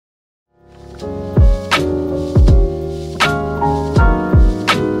I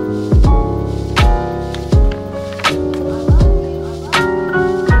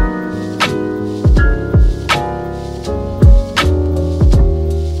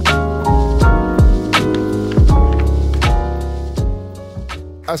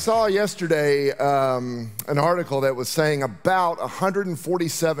saw yesterday an article that was saying about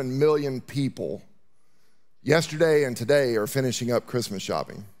 147 million people yesterday and today are finishing up Christmas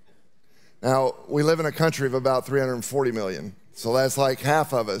shopping. Now, we live in a country of about 340 million, so that's like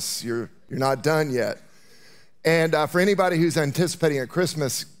half of us. You're not done yet. And for anybody who's anticipating a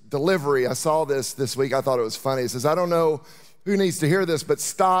Christmas delivery, I saw this week. I thought it was funny. It says, I don't know who needs to hear this, but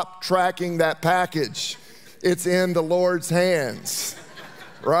stop tracking that package. It's in the Lord's hands.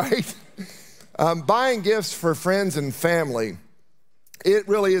 Right? Buying gifts for friends and family, it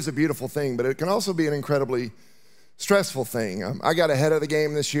really is a beautiful thing, but it can also be an incredibly stressful thing. I got ahead of the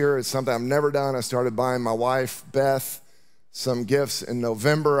game this year. It's something I've never done. I started buying my wife, Beth, some gifts in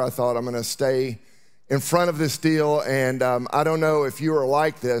November. I thought I'm going to stay in front of this deal, and I don't know if you are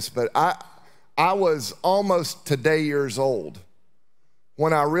like this, but I was almost today years old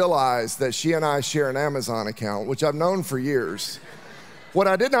when I realized that she and I share an Amazon account, which I've known for years. What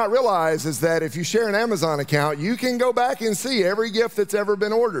I did not realize is that if you share an Amazon account, you can go back and see every gift that's ever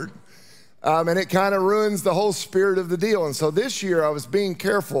been ordered. And it kind of ruins the whole spirit of the deal. And so this year I was being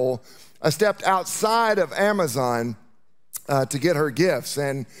careful. I stepped outside of Amazon to get her gifts.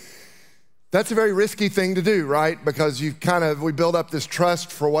 And that's a very risky thing to do, right? Because we build up this trust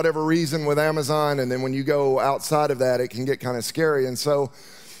for whatever reason with Amazon. And then when you go outside of that, it can get kind of scary. And so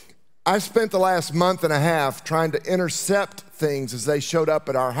I spent the last month and a half trying to intercept things as they showed up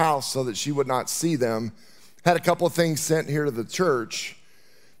at our house so that she would not see them. Had a couple of things sent here to the church.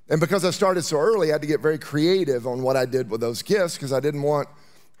 And because I started so early, I had to get very creative on what I did with those gifts because I didn't want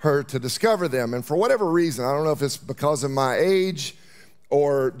her to discover them. And for whatever reason, I don't know if it's because of my age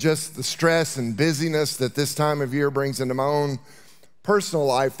or just the stress and busyness that this time of year brings into my own personal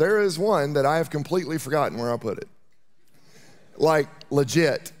life, there is one that I have completely forgotten where I put it. Like,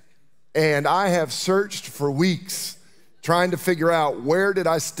 legit. And I have searched for weeks trying to figure out where did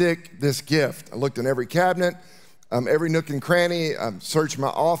I stick this gift. I looked in every cabinet, every nook and cranny. Searched my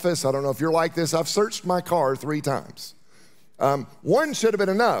office. I don't know if you're like this. I've searched my car 3 times. One should have been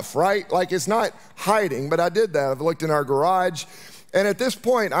enough, right? Like, it's not hiding, but I did that. I've looked in our garage. And at this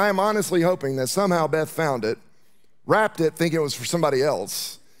point, I am honestly hoping that somehow Beth found it, wrapped it, thinking it was for somebody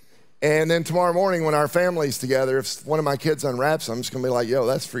else. And then tomorrow morning when our family's together, if one of my kids unwraps them, I'm just gonna be like, yo,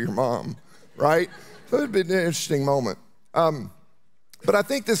 that's for your mom, right? So it'd be an interesting moment. But I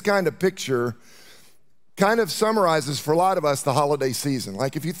think this kind of picture kind of summarizes for a lot of us the holiday season.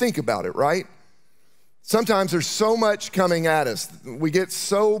 Like, if you think about it, right? Sometimes there's so much coming at us. We get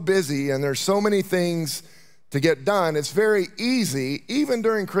so busy and there's so many things to get done. It's very easy, even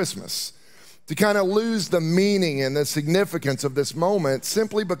during Christmas, to kind of lose the meaning and the significance of this moment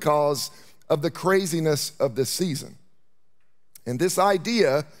simply because of the craziness of this season. And this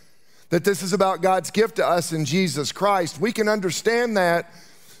idea that this is about God's gift to us in Jesus Christ, we can understand that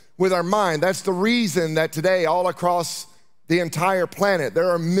with our mind. That's the reason that today, all across the entire planet, there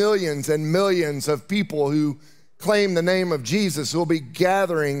are millions and millions of people who claim the name of Jesus who will be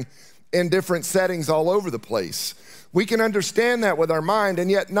gathering in different settings all over the place. We can understand that with our mind and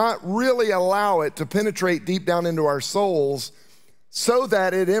yet not really allow it to penetrate deep down into our souls so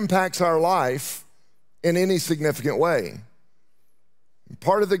that it impacts our life in any significant way.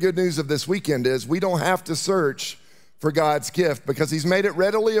 Part of the good news of this weekend is we don't have to search for God's gift because He's made it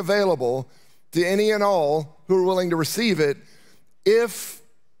readily available to any and all who are willing to receive it if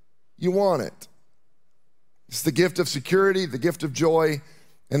you want it. It's the gift of security, the gift of joy,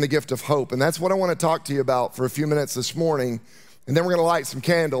 and the gift of hope. And that's what I want to talk to you about for a few minutes this morning. And then we're going to light some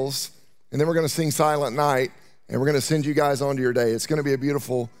candles, and then we're going to sing Silent Night, and we're going to send you guys on to your day. It's going to be a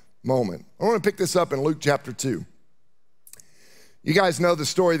beautiful moment. I want to pick this up in Luke chapter 2. You guys know the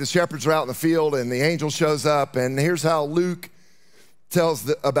story. The shepherds are out in the field, and the angel shows up, and here's how Luke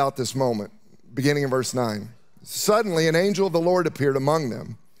tells about this moment, beginning in verse 9. Suddenly, an angel of the Lord appeared among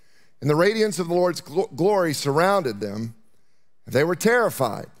them, and the radiance of the Lord's glory surrounded them. They were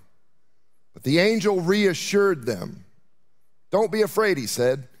terrified, but the angel reassured them. Don't be afraid, he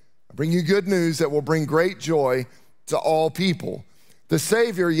said. I bring you good news that will bring great joy to all people. The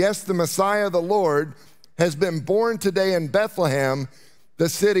Savior, yes, the Messiah, the Lord, has been born today in Bethlehem, the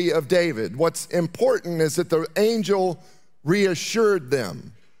city of David. What's important is that the angel reassured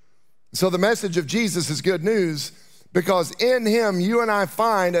them. So the message of Jesus is good news because in Him, you and I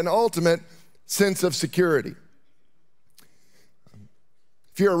find an ultimate sense of security.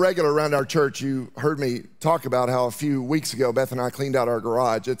 If you're a regular around our church, you heard me talk about how a few weeks ago, Beth and I cleaned out our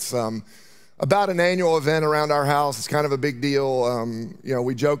garage. It's about an annual event around our house. It's kind of a big deal.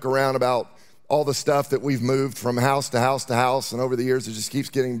 We joke around about all the stuff that we've moved from house to house to house, and over the years, it just keeps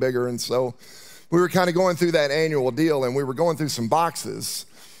getting bigger. And so we were kind of going through that annual deal, and we were going through some boxes.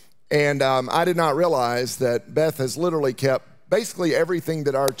 And I did not realize that Beth has literally kept basically everything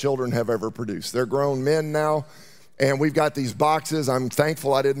that our children have ever produced. They're grown men now. And we've got these boxes. I'm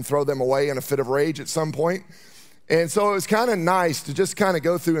thankful I didn't throw them away in a fit of rage at some point. And so it was kind of nice to just kind of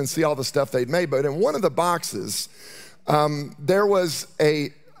go through and see all the stuff they'd made. But in one of the boxes, there was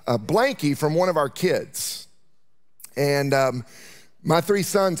a blankie from one of our kids. And my three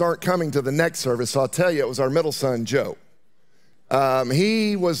sons aren't coming to the next service, so I'll tell you, it was our middle son, Joe.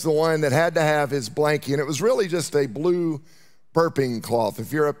 He was the one that had to have his blankie, and it was really just a blue burping cloth.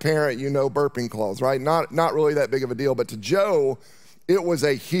 If you're a parent, you know burping cloths, right? Not really that big of a deal, but to Joe, it was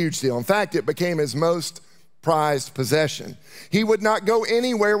a huge deal. In fact, it became his most prized possession. He would not go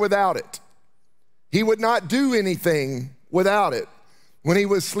anywhere without it. He would not do anything without it. When he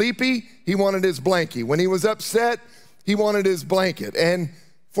was sleepy, he wanted his blankie. When he was upset, he wanted his blanket. And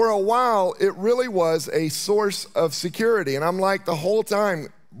for a while, it really was a source of security. And I'm like the whole time,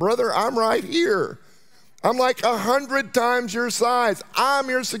 brother, I'm right here. I'm like 100 times your size. I'm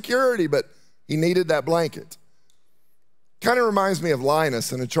your security, but he needed that blanket. Kind of reminds me of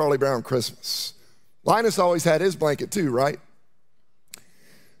Linus in A Charlie Brown Christmas. Linus always had his blanket too, right?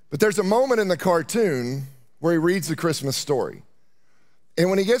 But there's a moment in the cartoon where he reads the Christmas story. And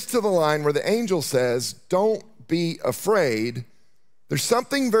when he gets to the line where the angel says, "Don't be afraid," there's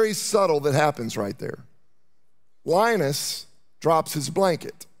something very subtle that happens right there. Linus drops his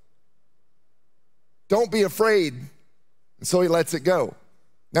blanket. Don't be afraid. And so he lets it go.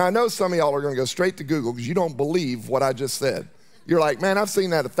 Now, I know some of y'all are going to go straight to Google because you don't believe what I just said. You're like, man, I've seen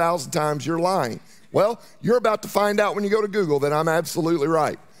that 1,000 times. You're lying. Well, you're about to find out when you go to Google that I'm absolutely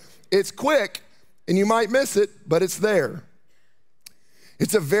right. It's quick, and you might miss it, but it's there.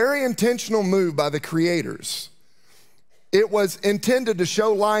 It's a very intentional move by the creators. It was intended to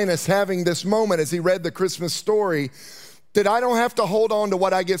show Linus having this moment as he read the Christmas story that I don't have to hold on to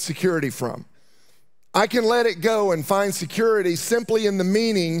what I get security from. I can let it go and find security simply in the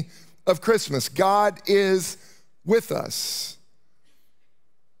meaning of Christmas. God is with us.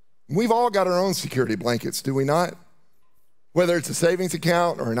 We've all got our own security blankets, do we not? Whether it's a savings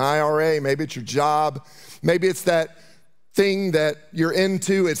account or an IRA, maybe it's your job, maybe it's that thing that you're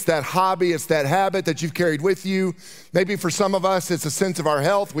into, it's that hobby, it's that habit that you've carried with you. Maybe for some of us, it's a sense of our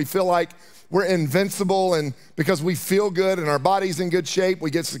health. We feel like we're invincible, and because we feel good and our body's in good shape,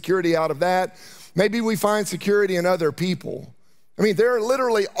 we get security out of that. Maybe we find security in other people. I mean, there are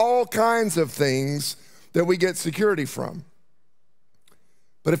literally all kinds of things that we get security from.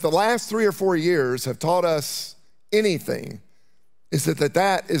 But if the last 3 or 4 years have taught us anything, is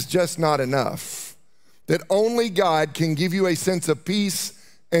that is just not enough. That only God can give you a sense of peace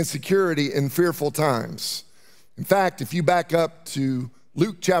and security in fearful times. In fact, if you back up to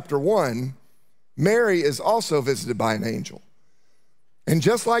Luke chapter 1, Mary is also visited by an angel. And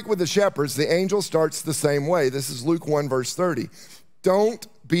just like with the shepherds, the angel starts the same way. This is Luke 1, verse 30. "Don't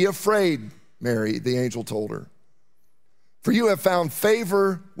be afraid, Mary," the angel told her, "for you have found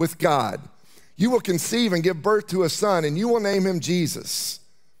favor with God. You will conceive and give birth to a son, and you will name him Jesus.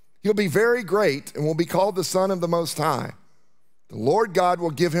 He'll be very great and will be called the Son of the Most High. The Lord God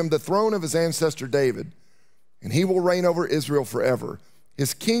will give him the throne of his ancestor David, and he will reign over Israel forever.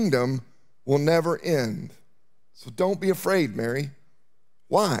 His kingdom will never end." So don't be afraid, Mary.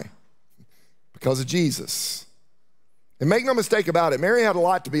 Why? Because of Jesus. And make no mistake about it, Mary had a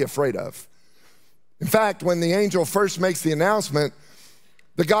lot to be afraid of. In fact, when the angel first makes the announcement,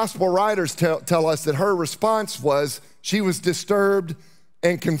 the gospel writers tell us that her response was she was disturbed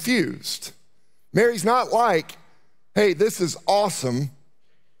and confused. Mary's not like, "Hey, this is awesome.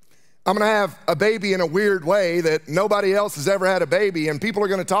 I'm gonna have a baby in a weird way that nobody else has ever had a baby, and people are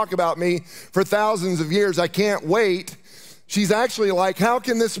gonna talk about me for thousands of years. I can't wait." She's actually like, "How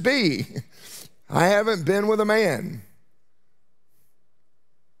can this be? I haven't been with a man."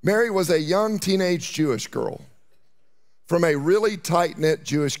 Mary was a young teenage Jewish girl from a really tight-knit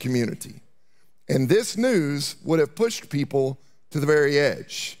Jewish community. And this news would have pushed people to the very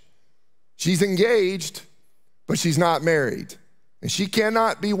edge. She's engaged, but she's not married. And she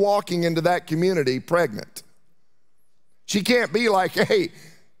cannot be walking into that community pregnant. She can't be like, "Hey,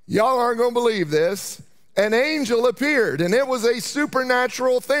 y'all aren't gonna believe this. An angel appeared, and it was a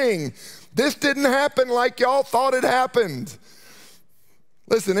supernatural thing. This didn't happen like y'all thought it happened."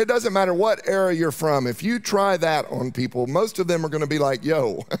 Listen, it doesn't matter what era you're from. If you try that on people, most of them are going to be like,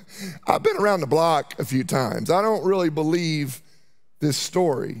 yo, I've been around the block a few times. I don't really believe this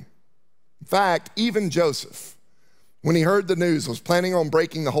story. In fact, even Joseph, when he heard the news, was planning on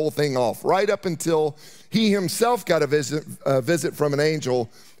breaking the whole thing off, right up until he himself got a visit from an angel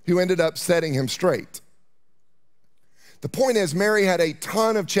who ended up setting him straight. The point is, Mary had a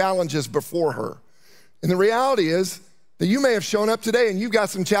ton of challenges before her. And the reality is that you may have shown up today and you've got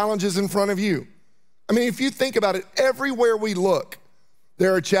some challenges in front of you. I mean, if you think about it, everywhere we look,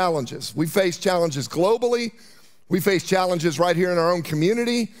 there are challenges. We face challenges globally. We face challenges right here in our own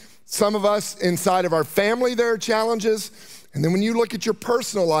community. Some of us inside of our family, there are challenges. And then when you look at your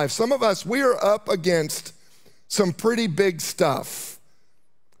personal life, some of us, we are up against some pretty big stuff.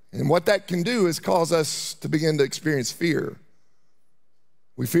 And what that can do is cause us to begin to experience fear.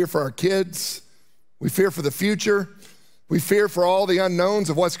 We fear for our kids. We fear for the future. We fear for all the unknowns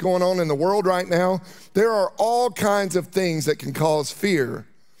of what's going on in the world right now. There are all kinds of things that can cause fear.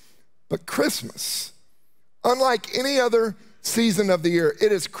 But Christmas, unlike any other season of the year,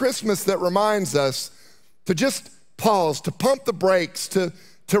 it is Christmas that reminds us to just pause, to pump the brakes, to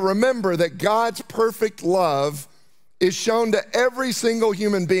remember that God's perfect love is shown to every single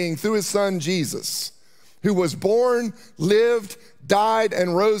human being through his son Jesus, who was born, lived, died,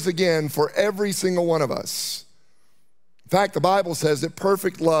 and rose again for every single one of us. In fact, the Bible says that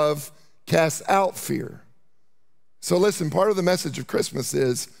perfect love casts out fear. So listen, part of the message of Christmas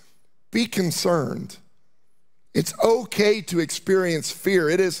is be concerned. It's okay to experience fear.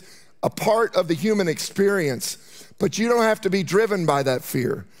 It is a part of the human experience, but you don't have to be driven by that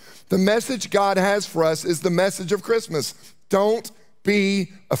fear. The message God has for us is the message of Christmas. Don't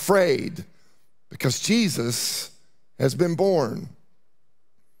be afraid, because Jesus has been born.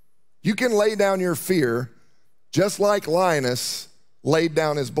 You can lay down your fear just like Linus laid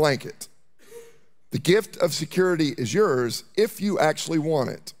down his blanket. The gift of security is yours if you actually want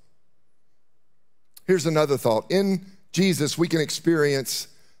it. Here's another thought. In Jesus, we can experience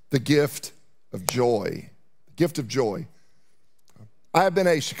the gift of joy. The gift of joy. I have been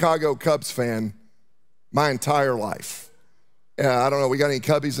a Chicago Cubs fan my entire life. I don't know, we got any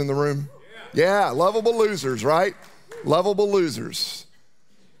Cubbies in the room? Yeah, lovable losers, right? Lovable losers.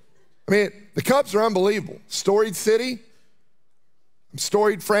 I mean, the Cubs are unbelievable. Storied city,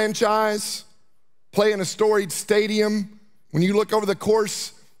 storied franchise, play in a storied stadium. When you look over the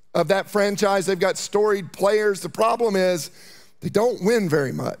course of that franchise, they've got storied players. The problem is they don't win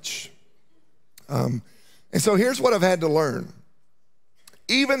very much. And so here's what I've had to learn.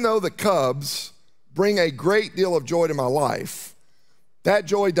 Even though the Cubs bring a great deal of joy to my life, that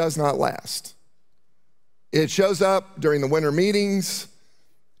joy does not last. It shows up during the winter meetings.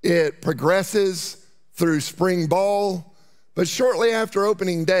 It progresses through spring ball. But shortly after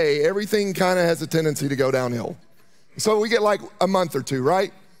opening day, everything kind of has a tendency to go downhill. So we get like a month or two,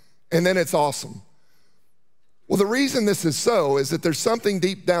 right? And then it's awesome. Well, the reason this is so is that there's something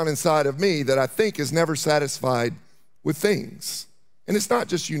deep down inside of me that I think is never satisfied with things. And it's not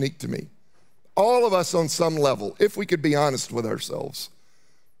just unique to me. All of us on some level, if we could be honest with ourselves,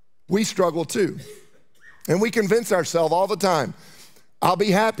 we struggle too. And we convince ourselves all the time, I'll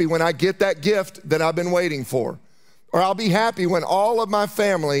be happy when I get that gift that I've been waiting for. Or I'll be happy when all of my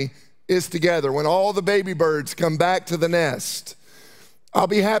family is together, when all the baby birds come back to the nest. I'll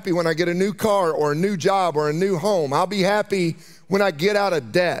be happy when I get a new car or a new job or a new home. I'll be happy when I get out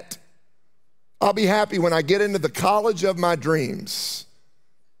of debt. I'll be happy when I get into the college of my dreams.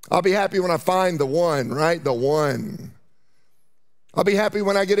 I'll be happy when I find the one, right? The one. I'll be happy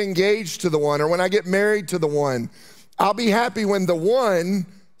when I get engaged to the one or when I get married to the one. I'll be happy when the one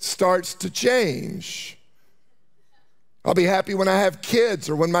starts to change. I'll be happy when I have kids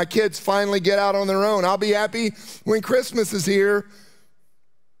or when my kids finally get out on their own. I'll be happy when Christmas is here.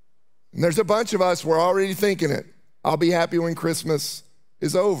 And there's a bunch of us, we're already thinking it. I'll be happy when Christmas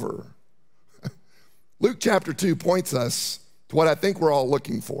is over. Luke chapter 2 points us to what I think we're all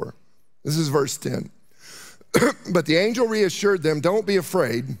looking for. This is verse 10. But the angel reassured them, don't be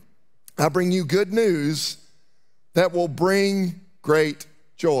afraid. I bring you good news that will bring great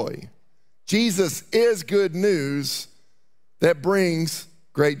joy. Jesus is good news that brings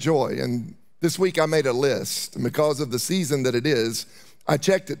great joy. And this week I made a list, and because of the season that it is, I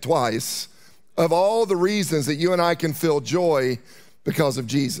checked it twice, of all the reasons that you and I can feel joy because of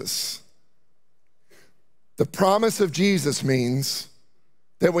Jesus. The promise of Jesus means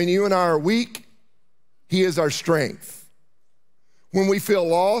that when you and I are weak, he is our strength. When we feel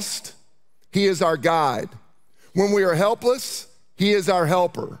lost, he is our guide. When we are helpless, he is our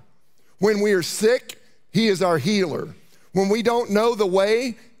helper. When we are sick, he is our healer. When we don't know the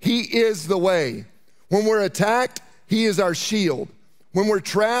way, he is the way. When we're attacked, he is our shield. When we're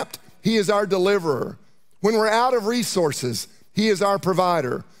trapped, he is our deliverer. When we're out of resources, he is our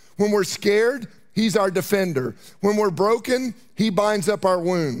provider. When we're scared, he's our defender. When we're broken, he binds up our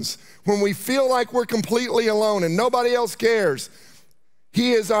wounds. When we feel like we're completely alone and nobody else cares,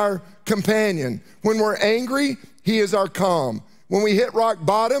 he is our companion. When we're angry, he is our calm. When we hit rock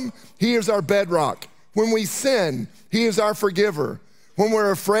bottom, he is our bedrock. When we sin, he is our forgiver. When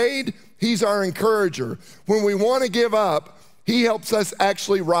we're afraid, he's our encourager. When we want to give up, he helps us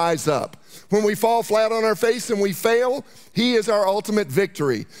actually rise up. When we fall flat on our face and we fail, he is our ultimate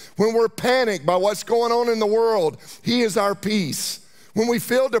victory. When we're panicked by what's going on in the world, he is our peace. When we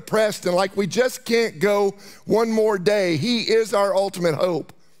feel depressed and like we just can't go one more day, he is our ultimate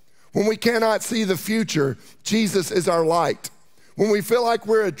hope. When we cannot see the future, Jesus is our light. When we feel like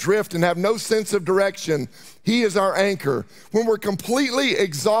we're adrift and have no sense of direction, he is our anchor. When we're completely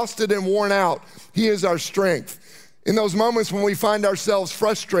exhausted and worn out, he is our strength. In those moments when we find ourselves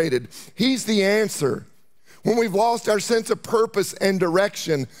frustrated, he's the answer. When we've lost our sense of purpose and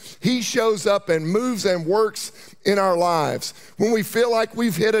direction, he shows up and moves and works in our lives. When we feel like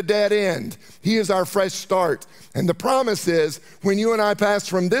we've hit a dead end, he is our fresh start. And the promise is, when you and I pass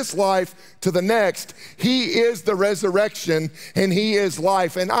from this life to the next, he is the resurrection and he is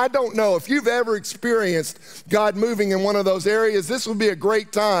life. And I don't know if you've ever experienced God moving in one of those areas, this would be a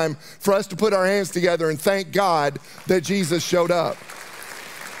great time for us to put our hands together and thank God that Jesus showed up.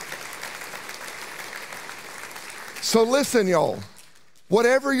 So listen, y'all,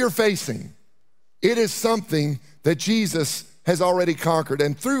 whatever you're facing, it is something that Jesus has already conquered,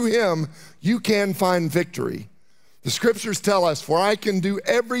 and through him, you can find victory. The scriptures tell us, for I can do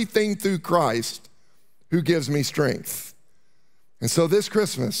everything through Christ who gives me strength. And so this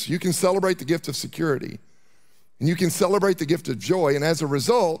Christmas, you can celebrate the gift of security, and you can celebrate the gift of joy, and as a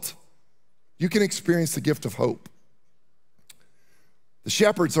result, you can experience the gift of hope. The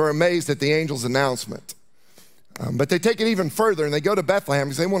shepherds are amazed at the angel's announcement. But they take it even further and they go to Bethlehem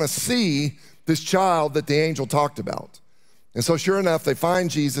because they want to see this child that the angel talked about. And so sure enough, they find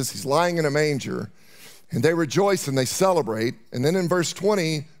Jesus, he's lying in a manger, and they rejoice and they celebrate. And then in verse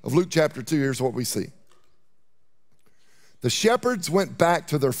 20 of Luke chapter 2, here's what we see. The shepherds went back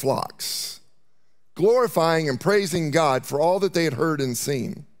to their flocks, glorifying and praising God for all that they had heard and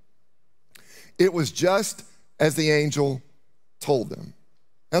seen. It was just as the angel told them.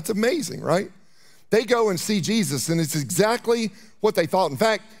 That's amazing, right? They go and see Jesus, and it's exactly what they thought. In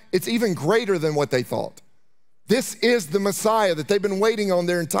fact, it's even greater than what they thought. This is the Messiah that they've been waiting on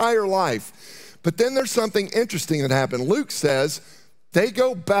their entire life. But then there's something interesting that happened. Luke says they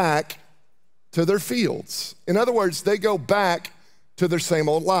go back to their fields. In other words, they go back to their same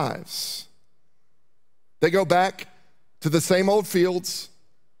old lives. They go back to the same old fields,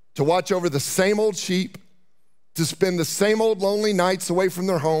 to watch over the same old sheep, to spend the same old lonely nights away from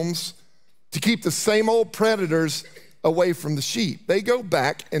their homes, to keep the same old predators away from the sheep. They go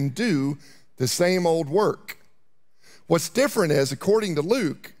back and do the same old work. What's different is, according to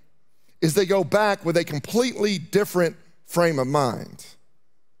Luke, is they go back with a completely different frame of mind.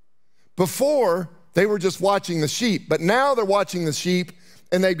 Before, they were just watching the sheep, but now they're watching the sheep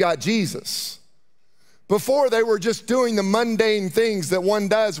and they've got Jesus. Before, they were just doing the mundane things that one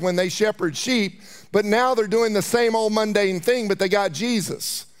does when they shepherd sheep, but now they're doing the same old mundane thing, but they got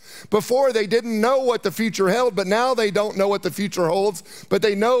Jesus. Before, they didn't know what the future held, but now they don't know what the future holds, but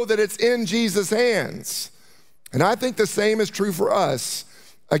they know that it's in Jesus' hands. And I think the same is true for us,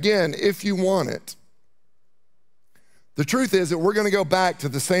 again, if you want it. The truth is that we're going to go back to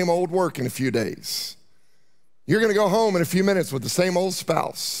the same old work in a few days. You're going to go home in a few minutes with the same old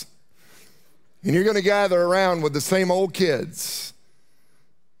spouse. And you're going to gather around with the same old kids.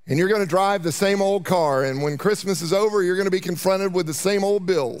 And you're going to drive the same old car. And when Christmas is over, you're going to be confronted with the same old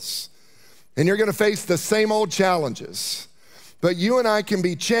bills. And you're going to face the same old challenges. But you and I can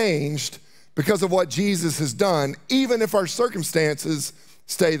be changed because of what Jesus has done, even if our circumstances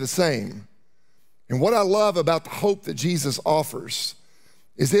stay the same. And what I love about the hope that Jesus offers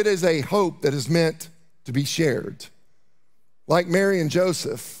is it is a hope that is meant to be shared. Like Mary and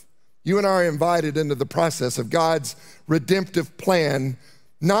Joseph, you and I are invited into the process of God's redemptive plan,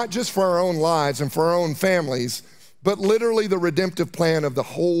 not just for our own lives and for our own families, but literally the redemptive plan of the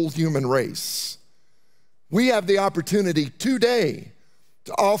whole human race. We have the opportunity today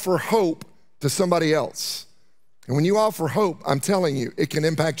to offer hope to somebody else. And when you offer hope, I'm telling you, it can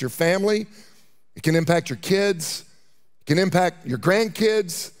impact your family, it can impact your kids, it can impact your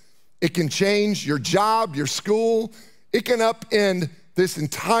grandkids, it can change your job, your school, it can upend this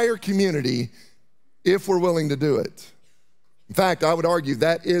entire community if we're willing to do it. In fact, I would argue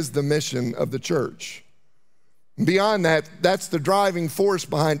that is the mission of the church. Beyond that, that's the driving force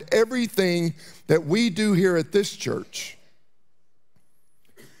behind everything that we do here at this church.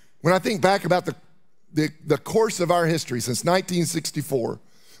 When I think back about the course of our history since 1964,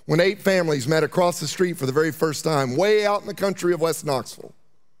 when 8 families met across the street for the very first time, way out in the country of West Knoxville.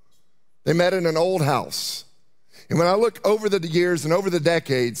 They met in an old house. And when I look over the years and over the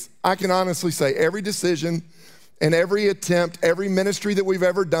decades, I can honestly say every decision and every attempt, every ministry that we've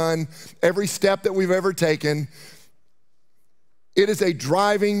ever done, every step that we've ever taken, it is a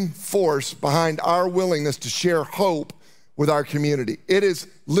driving force behind our willingness to share hope with our community. It is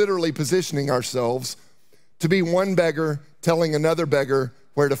literally positioning ourselves to be one beggar telling another beggar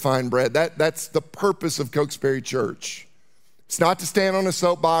where to find bread. That's the purpose of Cokesbury Church. It's not to stand on a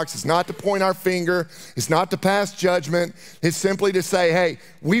soapbox. It's not to point our finger. It's not to pass judgment. It's simply to say, hey,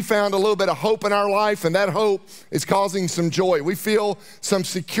 we found a little bit of hope in our life, and that hope is causing some joy. We feel some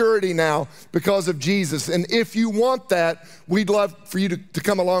security now because of Jesus. And if you want that, we'd love for you to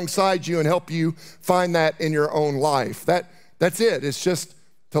come alongside you and help you find that in your own life. That's it. It's just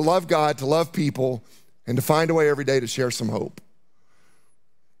to love God, to love people, and to find a way every day to share some hope.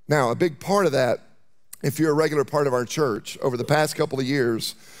 Now, a big part of that, if you're a regular part of our church, over the past couple of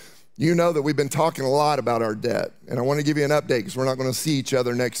years, you know that we've been talking a lot about our debt. And I want to give you an update because we're not going to see each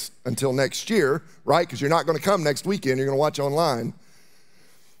other until next year, right? Because you're not going to come next weekend. You're going to watch online.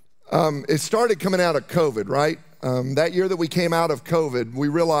 It started coming out of COVID, right? That year that we came out of COVID, we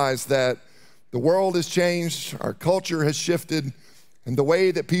realized that the world has changed, our culture has shifted, and the way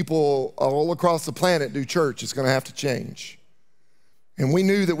that people all across the planet do church is going to have to change. And we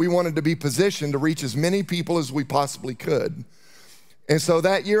knew that we wanted to be positioned to reach as many people as we possibly could. And so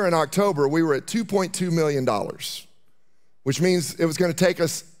that year in October, we were at $2.2 million, which means it was going to take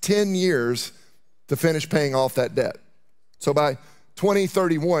us 10 years to finish paying off that debt. So by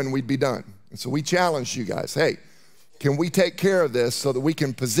 2031, we'd be done. And so we challenged you guys, hey, can we take care of this so that we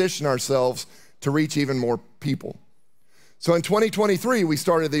can position ourselves to reach even more people? So in 2023, we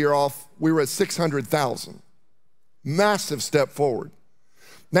started the year off, we were at 600,000. Massive step forward.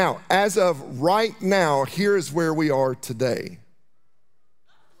 Now, as of right now, here is where we are today.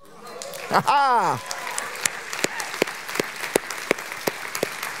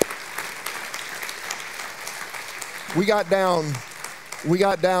 We got down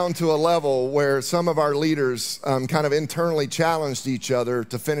to a level where some of our leaders kind of internally challenged each other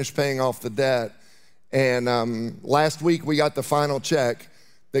to finish paying off the debt. And last week, we got the final check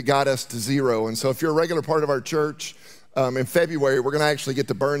that got us to zero. And so if you're a regular part of our church, in February, we're going to actually get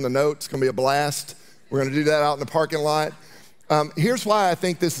to burn the note. It's going to be a blast. We're going to do that out in the parking lot. Here's why I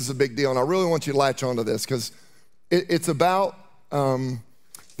think this is a big deal, and I really want you to latch onto this because it's about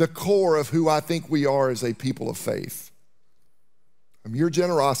the core of who I think we are as a people of faith. Your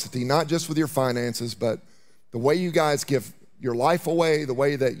generosity, not just with your finances, but the way you guys give your life away, the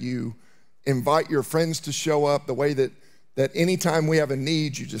way that you invite your friends to show up, the way that anytime we have a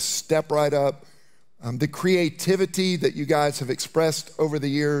need, you just step right up. The creativity that you guys have expressed over the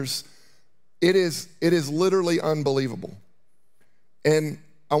years, it is literally unbelievable. And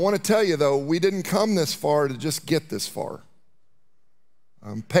I want to tell you, though, we didn't come this far to just get this far.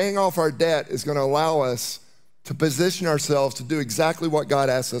 Paying off our debt is going to allow us to position ourselves to do exactly what God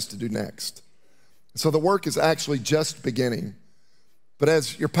asks us to do next. So the work is actually just beginning. But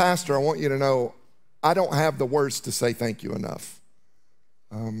as your pastor, I want you to know, I don't have the words to say thank you enough.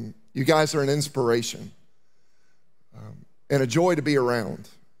 You guys are an inspiration and a joy to be around.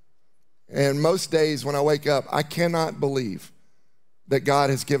 And most days when I wake up, I cannot believe that God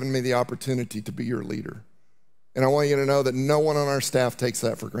has given me the opportunity to be your leader. And I want you to know that no one on our staff takes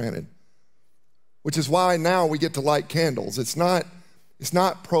that for granted, which is why now we get to light candles. It's not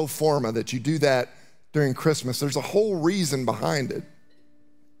pro forma that you do that during Christmas. There's a whole reason behind it.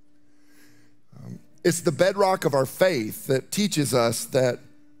 It's the bedrock of our faith that teaches us that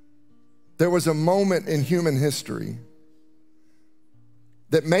there was a moment in human history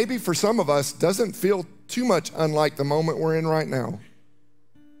that maybe for some of us doesn't feel too much unlike the moment we're in right now,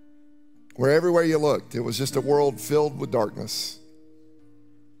 where everywhere you looked, it was just a world filled with darkness,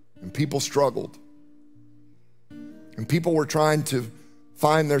 and people struggled, and people were trying to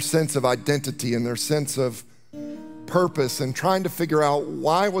find their sense of identity and their sense of purpose and trying to figure out,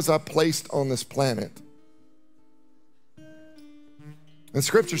 why was I placed on this planet? And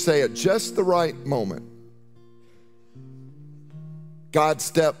scriptures say at just the right moment, God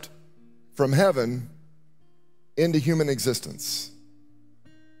stepped from heaven into human existence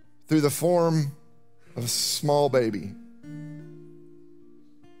through the form of a small baby.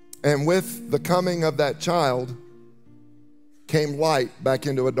 And with the coming of that child came light back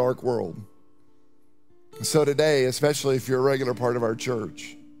into a dark world. And so today, especially if you're a regular part of our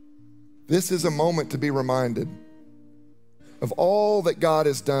church, this is a moment to be reminded of all that God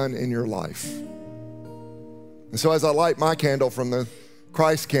has done in your life. And so as I light my candle from the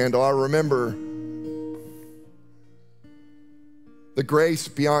Christ candle, I remember the grace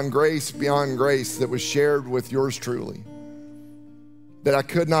beyond grace beyond grace that was shared with yours truly, that I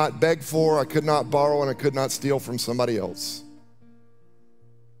could not beg for, I could not borrow, and I could not steal from somebody else.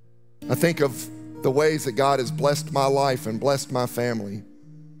 I think of the ways that God has blessed my life and blessed my family,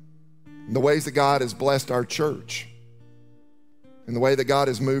 and the ways that God has blessed our church, and the way that God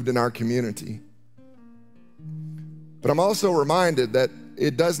has moved in our community. But I'm also reminded that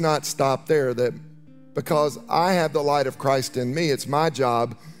it does not stop there, that because I have the light of Christ in me, it's my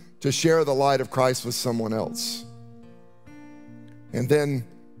job to share the light of Christ with someone else. And then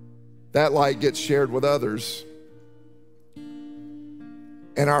that light gets shared with others.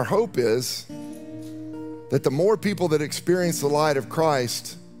 And our hope is that the more people that experience the light of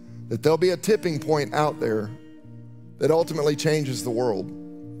Christ, that there'll be a tipping point out there that ultimately changes the world.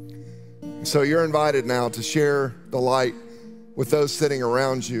 So you're invited now to share the light with those sitting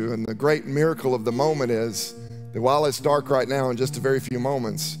around you. And the great miracle of the moment is that while it's dark right now, in just a very few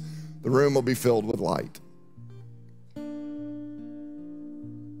moments, the room will be filled with light.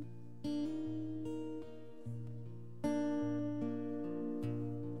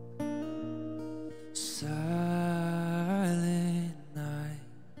 Silent night,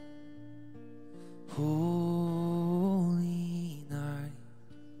 holy night,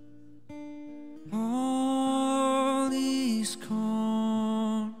 all is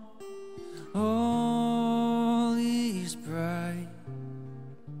calm, all is bright,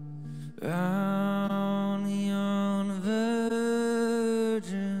 round the young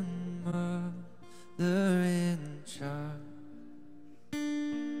Virgin Mother and Child.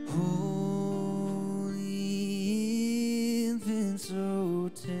 Holy infant, so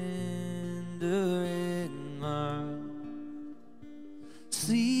tender and mild,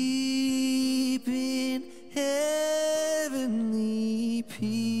 sleep in heavenly peace,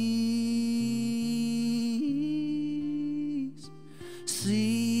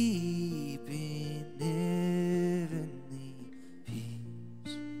 sleep in heavenly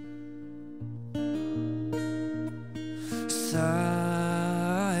peace.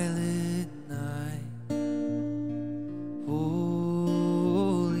 Silent night,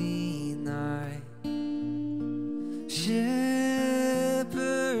 holy night,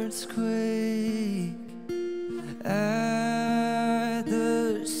 shepherds quake at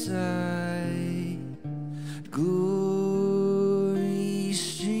the sight, glory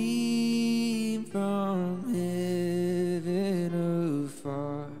stream from heaven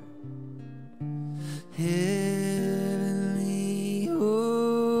afar, heavenly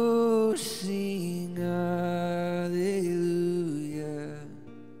hosts sing hallelujah.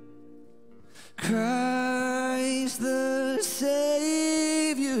 Christ the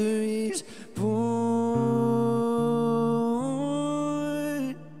Savior is born.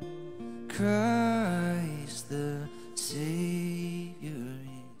 Christ the Savior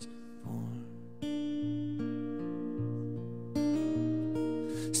is born.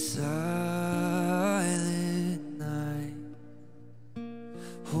 Silent night,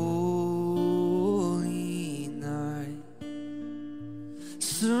 holy night,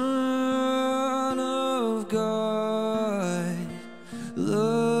 Son of God,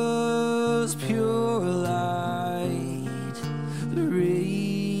 love's pure light, the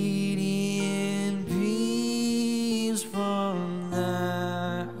radiant beams from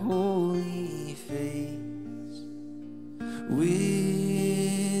that holy face,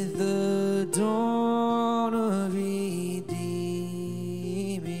 with the dawn of redeeming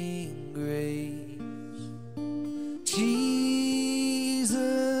grace.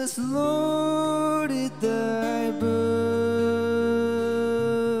 Jesus, Lord, at thy birth,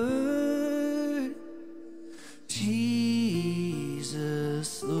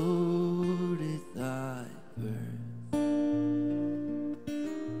 Jesus, Lord, at thy birth.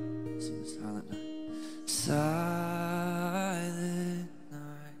 Sing Silent Night. Silent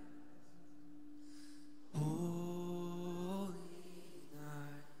night, holy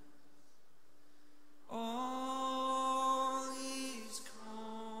night, all is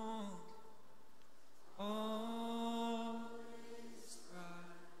calm, all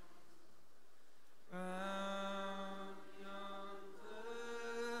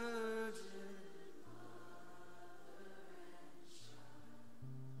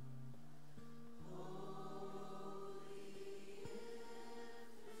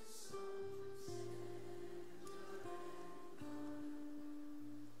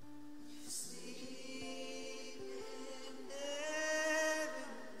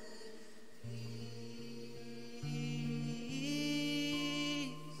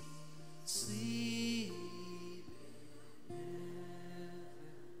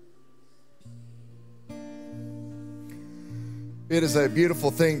It is a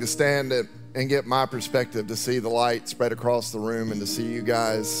beautiful thing to stand and get my perspective, to see the light spread across the room and to see you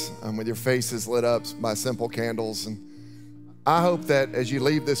guys with your faces lit up by simple candles. And I hope that as you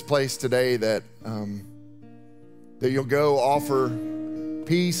leave this place today that you'll go offer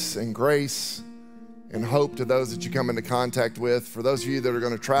peace and grace and hope to those that you come into contact with. For those of you that are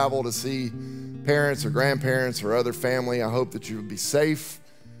going to travel to see parents or grandparents or other family, I hope that you'll be safe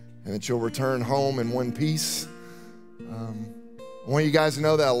and that you'll return home in one piece. I want you guys to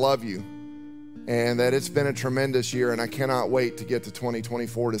know that I love you and that it's been a tremendous year, and I cannot wait to get to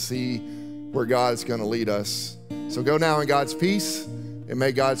 2024 to see where God's going to lead us. So go now in God's peace, and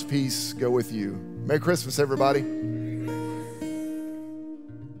may God's peace go with you. Merry Christmas, everybody.